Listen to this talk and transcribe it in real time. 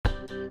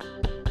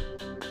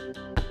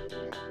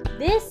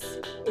This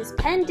is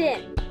Penned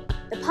In,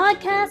 the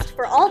podcast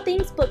for all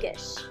things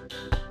bookish.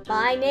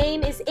 My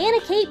name is Anna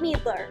Kate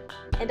Meadler,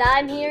 and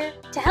I'm here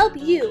to help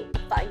you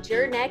find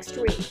your next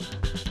read.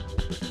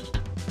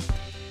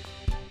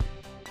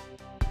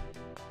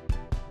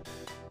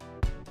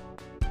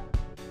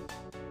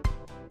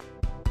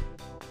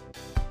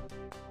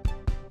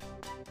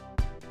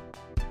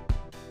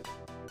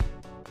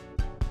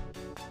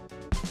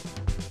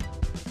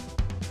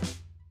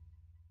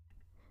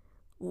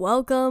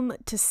 Welcome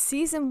to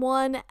Season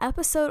 1,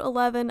 Episode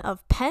 11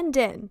 of Penned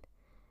In.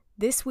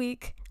 This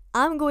week,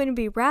 I'm going to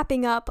be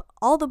wrapping up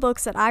all the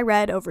books that I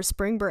read over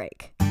spring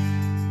break. I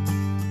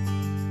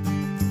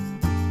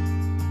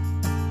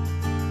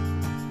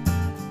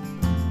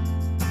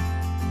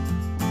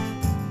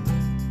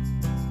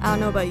don't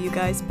know about you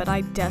guys, but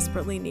I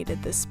desperately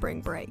needed this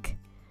spring break.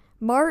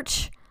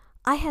 March,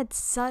 I had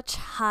such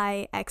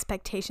high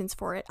expectations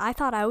for it. I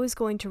thought I was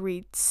going to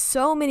read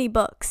so many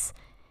books,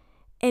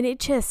 and it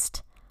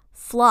just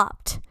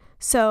flopped.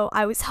 So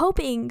I was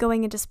hoping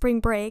going into spring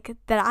break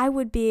that I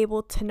would be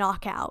able to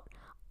knock out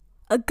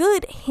a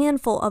good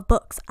handful of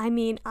books. I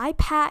mean, I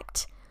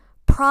packed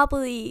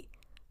probably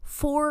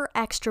 4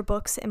 extra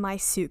books in my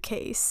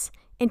suitcase,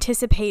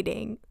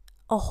 anticipating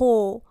a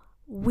whole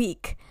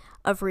week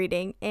of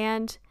reading,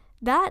 and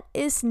that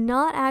is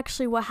not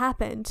actually what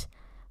happened.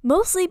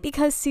 Mostly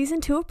because season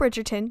 2 of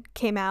Bridgerton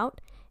came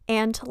out,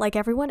 and like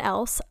everyone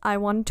else, I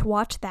wanted to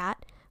watch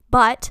that,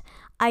 but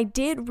I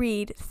did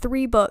read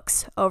 3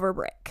 books over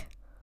break.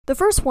 The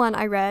first one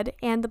I read,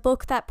 and the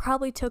book that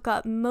probably took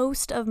up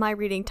most of my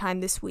reading time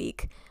this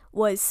week,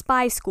 was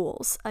Spy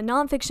Schools, a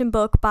nonfiction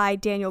book by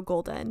Daniel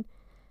Goldin.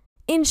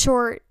 In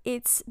short,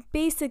 it's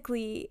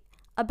basically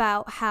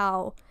about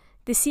how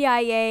the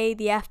CIA,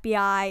 the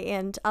FBI,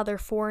 and other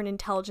foreign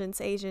intelligence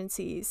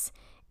agencies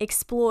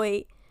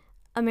exploit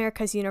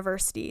America's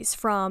universities,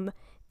 from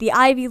the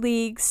Ivy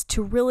Leagues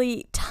to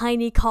really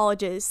tiny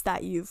colleges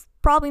that you've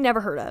probably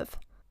never heard of.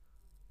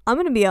 I'm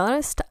going to be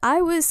honest,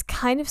 I was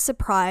kind of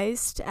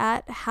surprised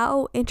at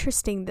how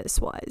interesting this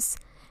was,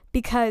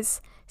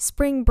 because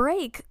spring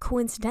break,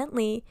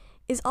 coincidentally,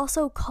 is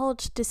also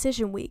college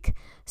decision week.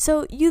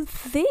 So you'd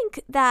think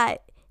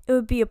that it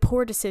would be a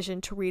poor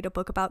decision to read a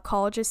book about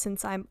colleges,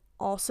 since I'm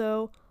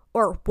also,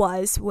 or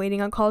was,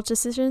 waiting on college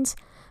decisions,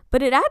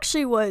 but it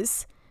actually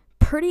was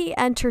pretty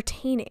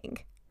entertaining.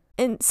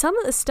 And some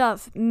of the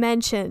stuff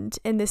mentioned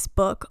in this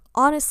book,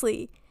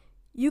 honestly,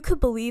 you could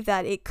believe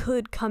that it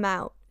could come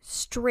out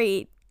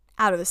straight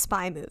out of a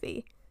spy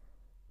movie.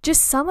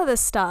 Just some of the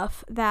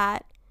stuff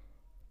that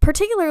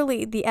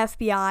particularly the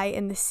FBI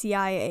and the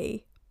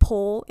CIA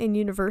pull in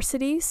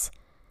universities,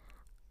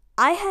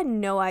 I had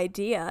no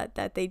idea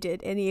that they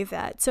did any of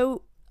that.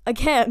 So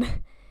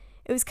again,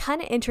 it was kind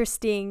of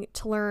interesting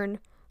to learn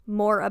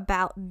more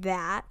about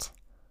that.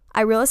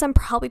 I realize I'm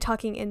probably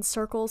talking in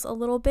circles a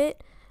little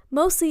bit,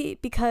 mostly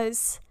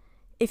because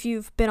if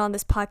you've been on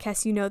this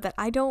podcast, you know that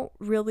I don't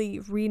really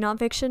read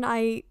nonfiction.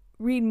 I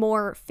read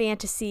more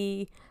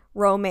fantasy,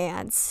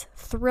 romance,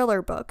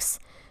 thriller books.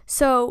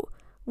 So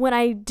when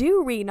I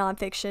do read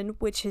nonfiction,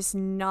 which is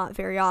not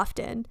very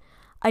often,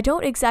 I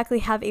don't exactly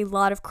have a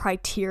lot of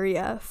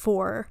criteria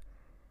for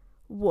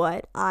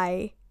what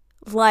I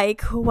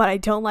like, what I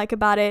don't like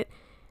about it,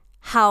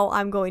 how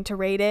I'm going to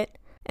rate it.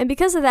 And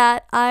because of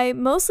that, I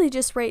mostly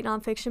just rate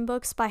nonfiction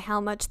books by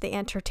how much they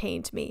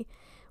entertained me,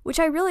 which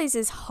I realize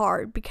is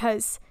hard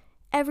because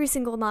every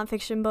single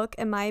nonfiction book,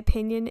 in my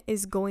opinion,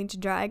 is going to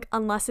drag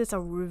unless it's a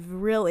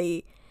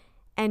really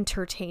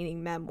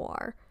entertaining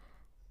memoir.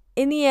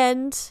 In the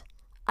end,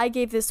 I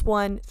gave this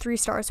one 3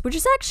 stars, which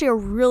is actually a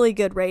really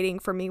good rating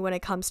for me when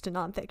it comes to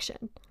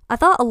nonfiction. I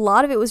thought a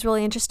lot of it was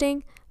really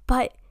interesting,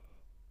 but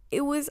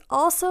it was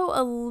also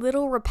a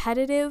little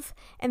repetitive,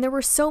 and there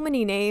were so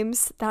many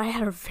names that I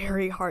had a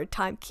very hard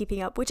time keeping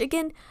up, which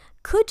again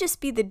could just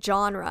be the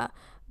genre.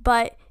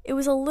 But it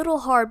was a little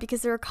hard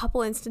because there are a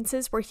couple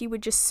instances where he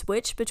would just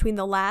switch between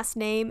the last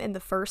name and the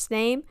first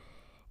name.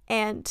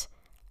 And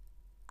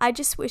I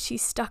just wish he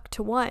stuck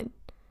to one.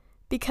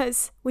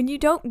 Because when you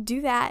don't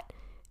do that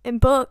in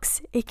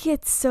books, it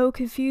gets so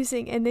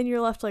confusing. And then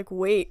you're left like,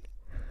 wait,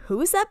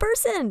 who is that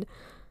person?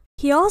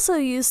 He also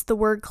used the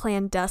word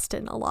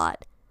clandestine a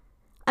lot.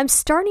 I'm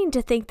starting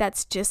to think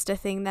that's just a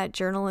thing that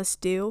journalists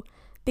do.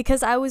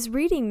 Because I was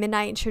reading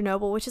Midnight in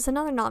Chernobyl, which is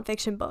another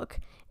nonfiction book.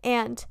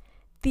 And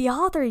the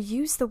author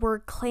used the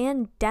word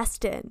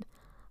clandestine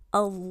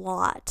a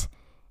lot.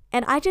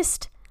 And I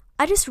just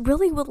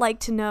really would like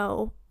to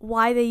know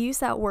why they use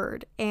that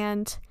word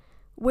and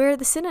where are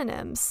the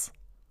synonyms.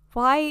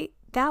 Why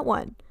that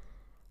one?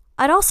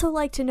 I'd also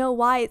like to know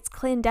why it's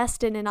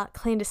clandestine and not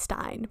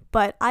clandestine,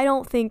 but I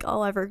don't think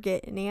I'll ever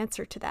get an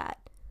answer to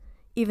that,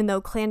 even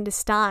though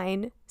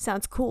clandestine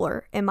sounds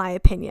cooler in my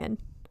opinion.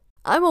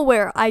 I'm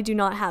aware I do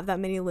not have that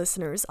many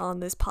listeners on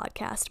this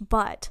podcast,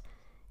 but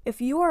if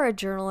you are a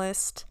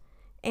journalist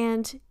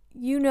and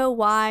you know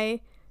why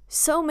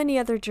so many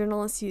other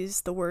journalists use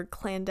the word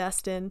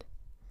clandestine,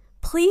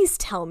 please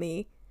tell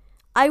me.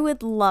 I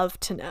would love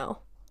to know.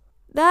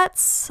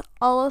 that's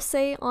all I'll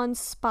say on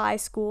spy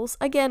schools.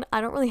 Again,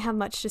 I don't really have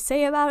much to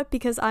say about it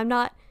because I'm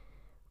not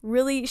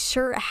really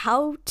sure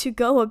how to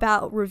go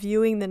about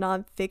reviewing the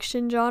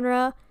nonfiction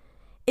genre.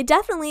 It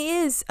definitely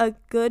is a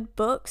good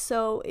book,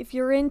 so if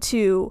you're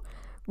into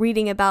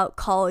reading about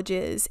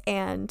colleges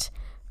and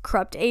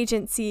corrupt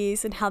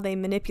agencies and how they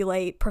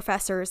manipulate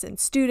professors and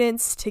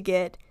students to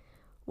get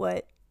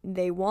what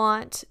they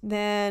want,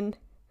 then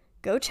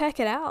go check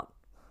it out.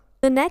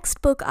 The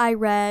next book I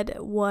read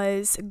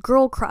was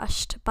Girl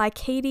Crushed by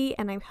Katie,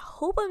 and I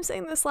hope I'm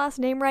saying this last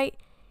name right,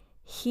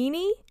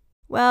 Heaney?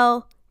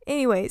 Well,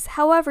 anyways,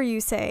 however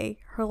you say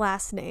her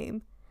last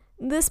name.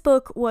 This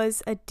book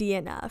was a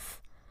DNF.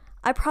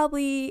 I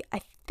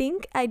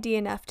think I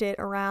DNF'd it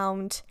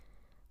around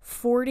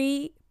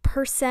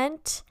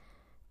 40%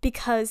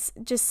 because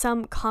just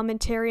some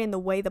commentary and the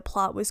way the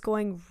plot was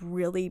going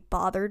really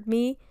bothered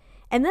me.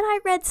 And then I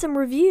read some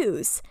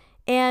reviews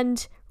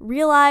and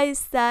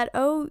realized that,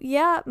 oh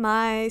yeah,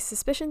 my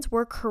suspicions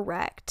were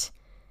correct.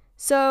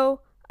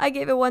 So I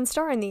gave it 1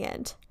 star in the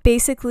end.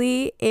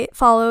 Basically, it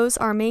follows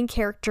our main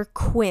character,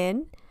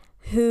 Quinn,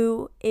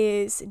 who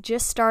is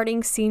just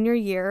starting senior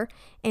year,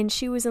 and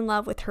she was in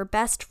love with her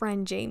best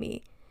friend,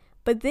 Jamie.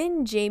 But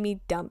then Jamie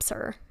dumps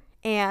her,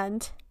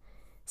 and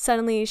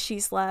suddenly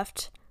she's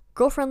left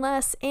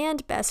girlfriendless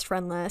and best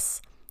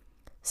friendless.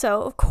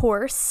 So, of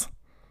course,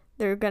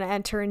 they're going to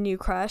enter a new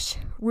crush,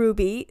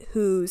 Ruby,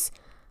 who's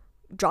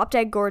drop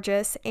dead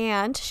gorgeous,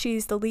 and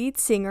she's the lead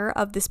singer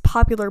of this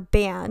popular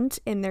band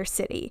in their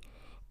city.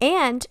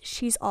 And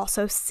she's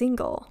also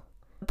single.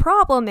 The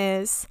problem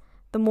is,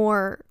 the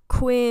more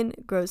Quinn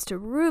grows to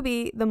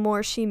Ruby, the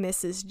more she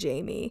misses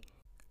Jamie.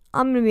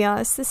 I'm going to be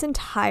honest, this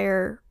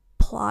entire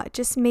plot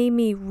just made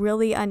me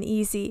really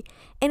uneasy.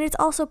 And it's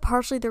also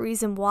partially the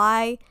reason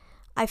why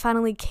I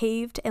finally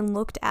caved and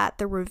looked at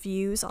the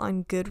reviews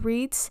on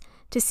Goodreads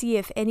to see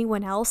if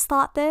anyone else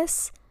thought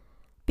this,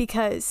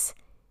 because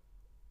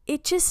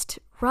it just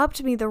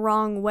rubbed me the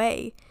wrong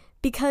way,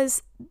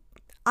 because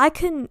I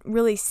couldn't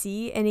really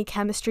see any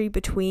chemistry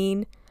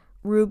between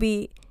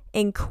Ruby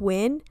and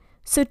Quinn.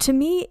 So to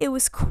me, it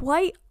was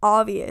quite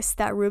obvious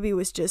that Ruby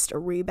was just a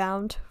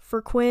rebound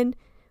for Quinn,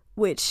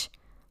 which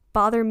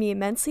bothered me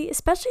immensely,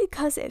 especially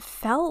because it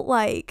felt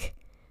like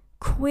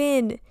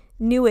Quinn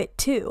knew it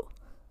too.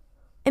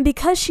 And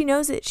because she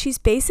knows it, she's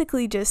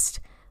basically just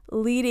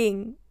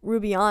leading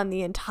Ruby on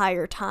the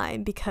entire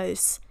time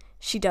because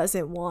she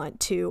doesn't want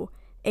to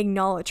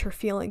acknowledge her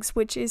feelings,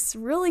 which is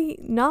really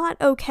not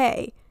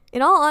okay.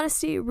 In all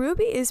honesty,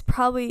 Ruby is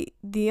probably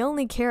the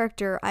only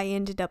character I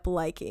ended up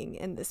liking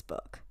in this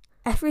book.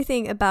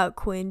 Everything about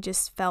Quinn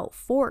just felt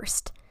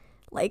forced.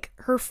 Like,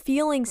 her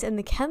feelings and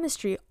the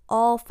chemistry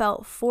all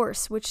felt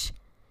forced, which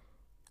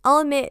I'll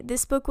admit,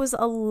 this book was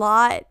a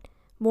lot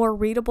more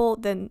readable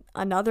than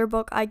another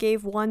book I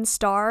gave 1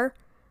 star,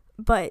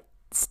 but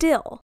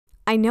still.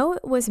 I know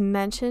it was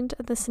mentioned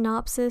in the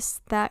synopsis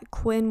that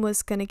Quinn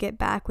was going to get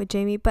back with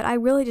Jamie, but I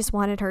really just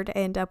wanted her to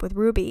end up with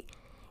Ruby.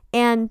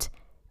 And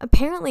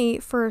apparently,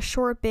 for a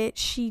short bit,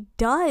 she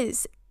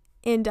does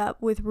end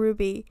up with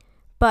Ruby,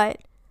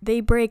 but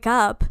they break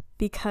up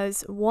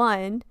because,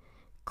 1,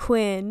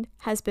 Quinn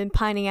has been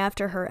pining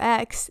after her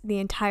ex the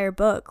entire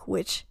book,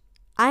 which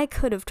I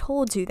could have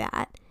told you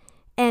that,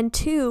 and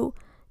 2,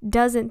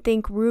 doesn't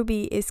think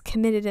Ruby is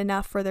committed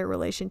enough for their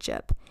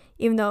relationship,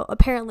 even though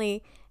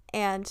apparently,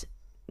 and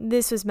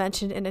this was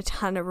mentioned in a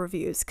ton of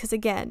reviews, because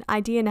again,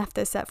 I DNF'd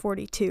this at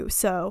 42,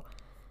 so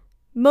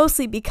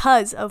mostly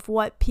because of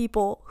what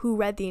people who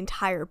read the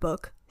entire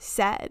book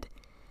said,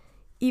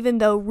 even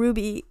though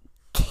Ruby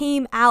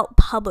came out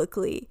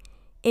publicly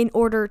in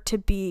order to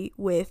be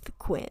with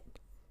Quinn.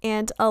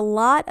 And a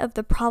lot of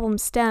the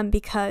problems stem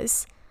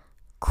because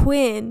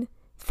Quinn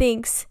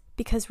thinks,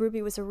 because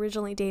Ruby was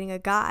originally dating a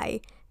guy,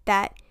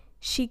 that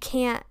she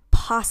can't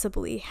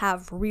possibly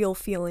have real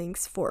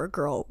feelings for a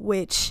girl,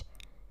 which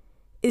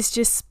is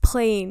just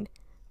plain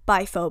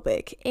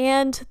biphobic,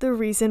 and the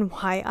reason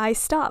why I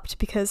stopped,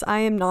 because I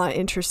am not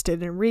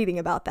interested in reading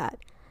about that.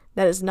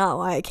 That is not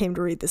why I came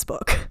to read this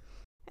book.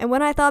 And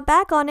when I thought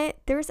back on it,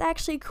 there's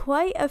actually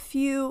quite a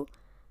few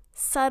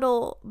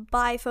subtle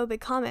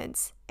biphobic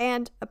comments,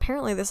 and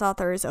apparently this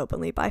author is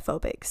openly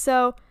biphobic.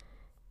 So,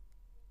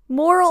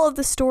 moral of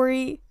the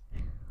story,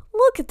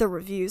 look at the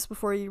reviews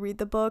before you read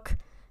the book.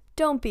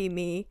 Don't be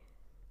me.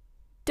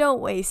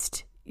 Don't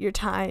waste your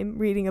time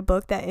reading a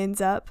book that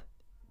ends up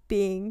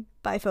being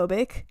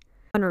biphobic.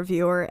 One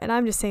reviewer, and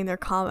I'm just saying their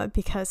comment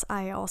because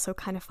I also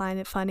kind of find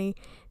it funny,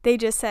 they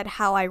just said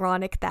how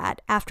ironic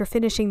that after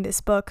finishing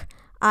this book,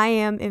 I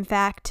am in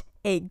fact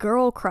a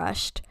girl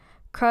crushed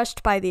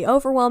by the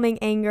overwhelming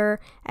anger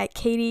at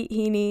Katie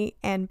Heaney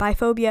and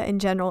biphobia in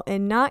general,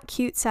 and not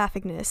cute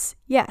sapphiness.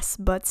 Yes,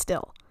 but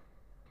still.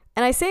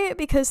 And I say it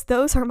because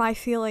those are my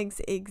feelings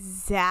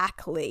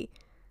exactly,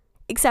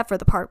 except for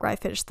the part where I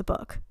finished the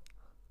book.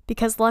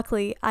 Because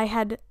luckily, I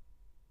had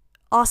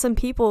awesome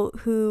people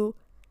who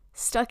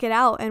stuck it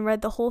out and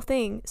read the whole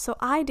thing, so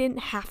I didn't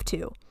have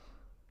to.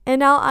 And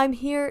now I'm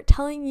here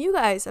telling you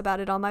guys about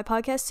it on my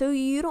podcast, so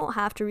you don't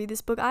have to read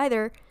this book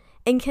either.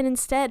 and can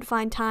instead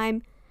find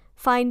time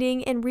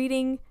finding and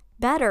reading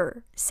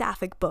better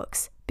sapphic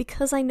books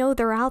because I know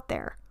they're out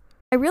there.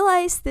 I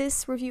realize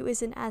this review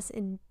isn't as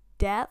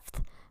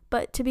in-depth,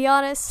 but to be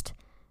honest,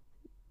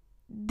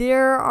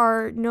 there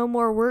are no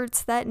more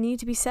words that need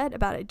to be said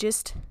about it.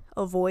 Just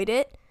avoid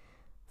it,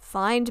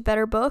 find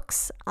better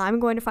books. I'm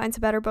going to find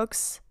some better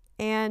books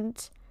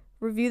and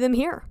review them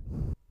here.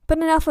 But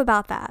enough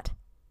about that.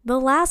 The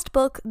last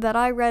book that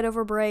I read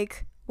over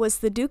break was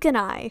The Duke and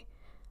I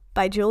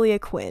by Julia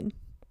Quinn,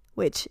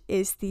 which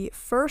is the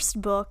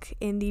first book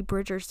in the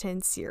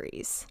Bridgerton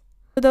series.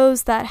 For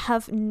those that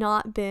have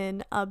not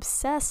been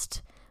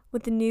obsessed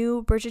with the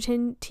new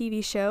Bridgerton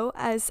TV show,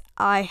 as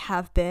I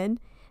have been,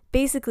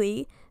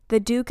 basically, The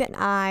Duke and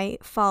I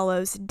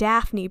follows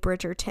Daphne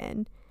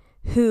Bridgerton,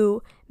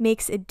 who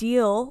makes a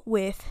deal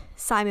with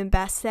Simon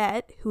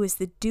Basset, who is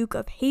the Duke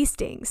of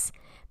Hastings.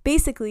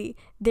 Basically,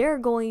 they're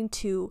going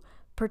to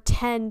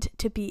pretend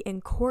to be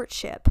in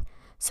courtship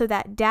so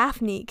that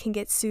Daphne can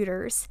get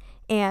suitors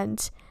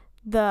and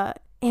the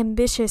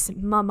ambitious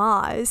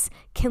mamas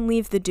can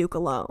leave the Duke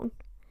alone.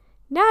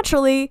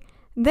 Naturally,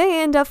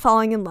 they end up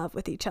falling in love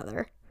with each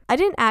other. I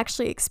didn't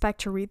actually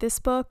expect to read this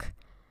book.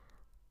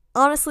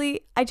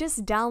 Honestly, I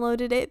just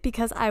downloaded it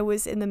because I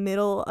was in the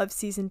middle of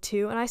season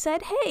 2 and I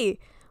said, hey,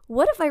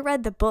 what if I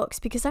read the books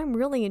because I'm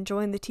really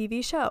enjoying the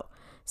TV show?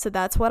 So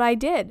that's what I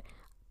did.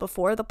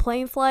 Before the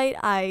plane flight,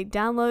 I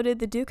downloaded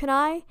The Duke and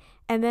I,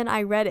 and then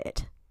I read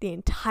it, the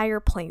entire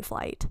plane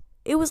flight.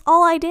 It was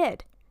all I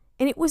did,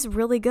 and it was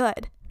really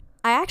good.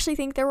 I actually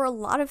think there were a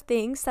lot of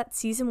things that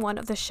season 1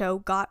 of the show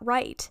got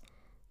right.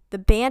 The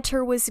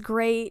banter was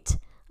great.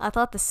 I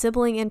thought the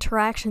sibling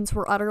interactions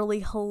were utterly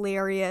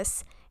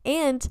hilarious.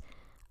 And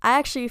I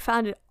actually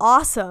found it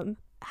awesome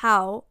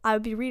how I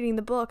would be reading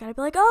the book and I'd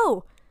be like,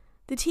 oh,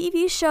 the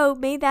TV show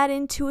made that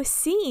into a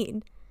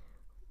scene,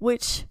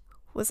 which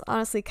was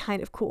honestly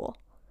kind of cool.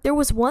 There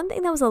was one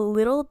thing that was a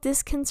little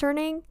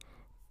disconcerting,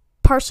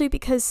 partially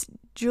because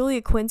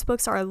Julia Quinn's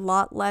books are a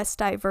lot less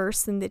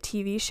diverse than the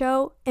TV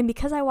show. And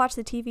because I watched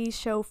the TV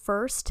show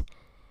first,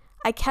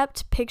 I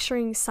kept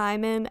picturing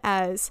Simon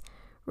as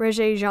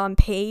Regé-Jean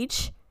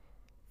Page,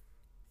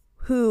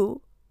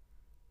 who,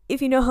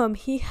 if you know him,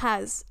 he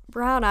has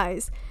brown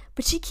eyes,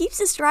 but she keeps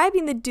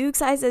describing the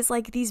Duke's eyes as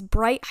like these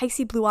bright,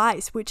 icy blue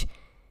eyes, which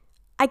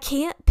I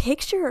can't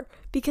picture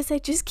because I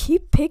just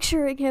keep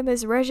picturing him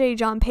as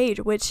Regé-Jean Page,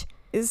 which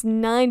is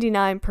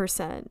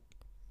 99%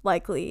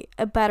 likely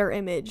a better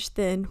image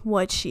than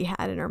what she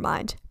had in her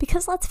mind.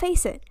 Because let's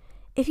face it,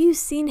 if you've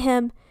seen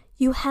him,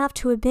 you have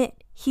to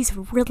admit he's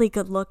really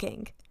good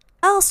looking.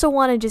 I also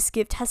want to just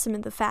give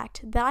testament to the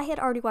fact that I had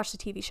already watched the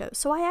TV show,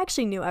 so I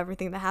actually knew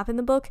everything that happened in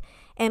the book,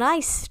 and I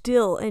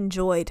still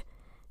enjoyed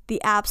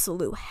the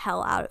absolute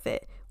hell out of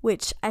it,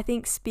 which I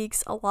think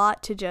speaks a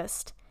lot to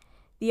just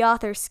the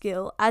author's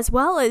skill, as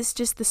well as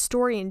just the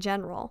story in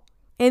general.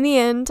 In the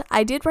end,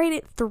 I did rate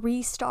it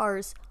 3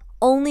 stars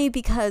only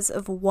because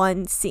of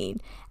one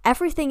scene.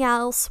 Everything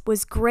else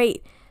was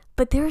great,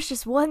 but there's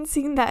just one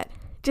scene that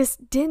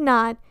just did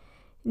not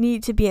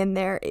need to be in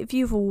there. If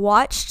you've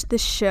watched the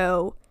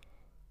show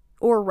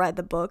or read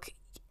the book,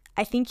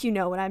 I think you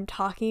know what I'm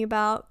talking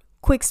about.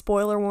 Quick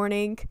spoiler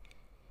warning.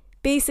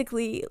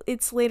 Basically,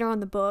 it's later on in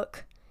the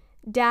book.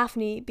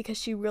 Daphne, because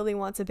she really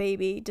wants a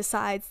baby,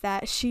 decides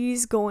that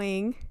she's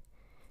going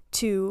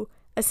to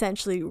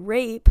essentially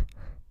rape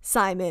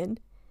Simon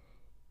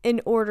in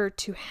order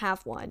to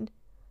have one.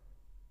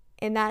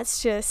 And that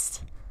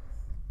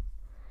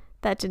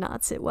did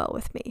not sit well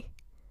with me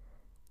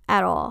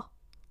at all.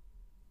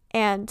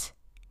 And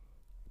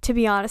to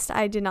be honest,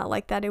 I did not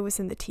like that it was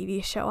in the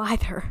TV show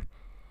either.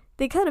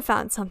 They could have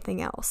found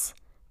something else.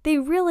 They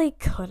really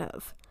could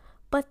have,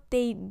 but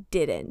they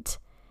didn't.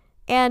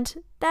 And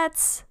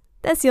that's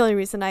the only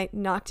reason I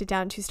knocked it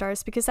down 2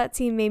 stars, because that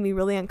scene made me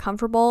really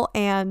uncomfortable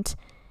and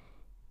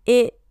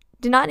it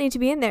did not need to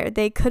be in there.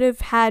 They could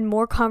have had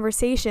more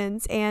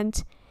conversations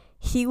and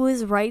he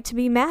was right to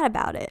be mad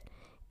about it.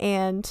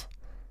 And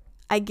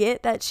I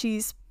get that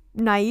she's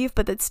naive,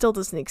 but that still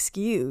doesn't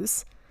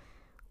excuse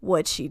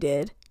what she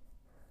did.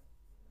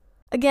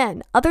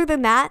 Again, other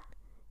than that,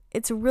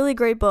 it's a really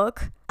great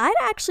book. I'd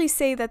actually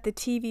say that the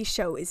TV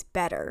show is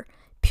better,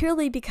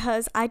 purely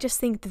because I just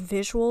think the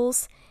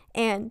visuals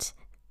and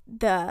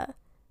the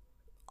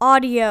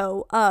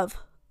audio of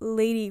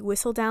Lady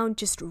Whistledown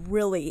just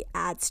really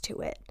adds to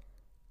it.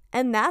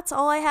 And that's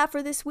all I have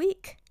for this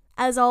week.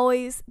 As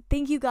always,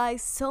 thank you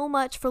guys so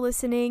much for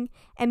listening,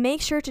 and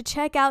make sure to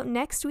check out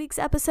next week's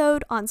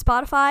episode on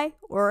Spotify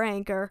or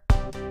Anchor.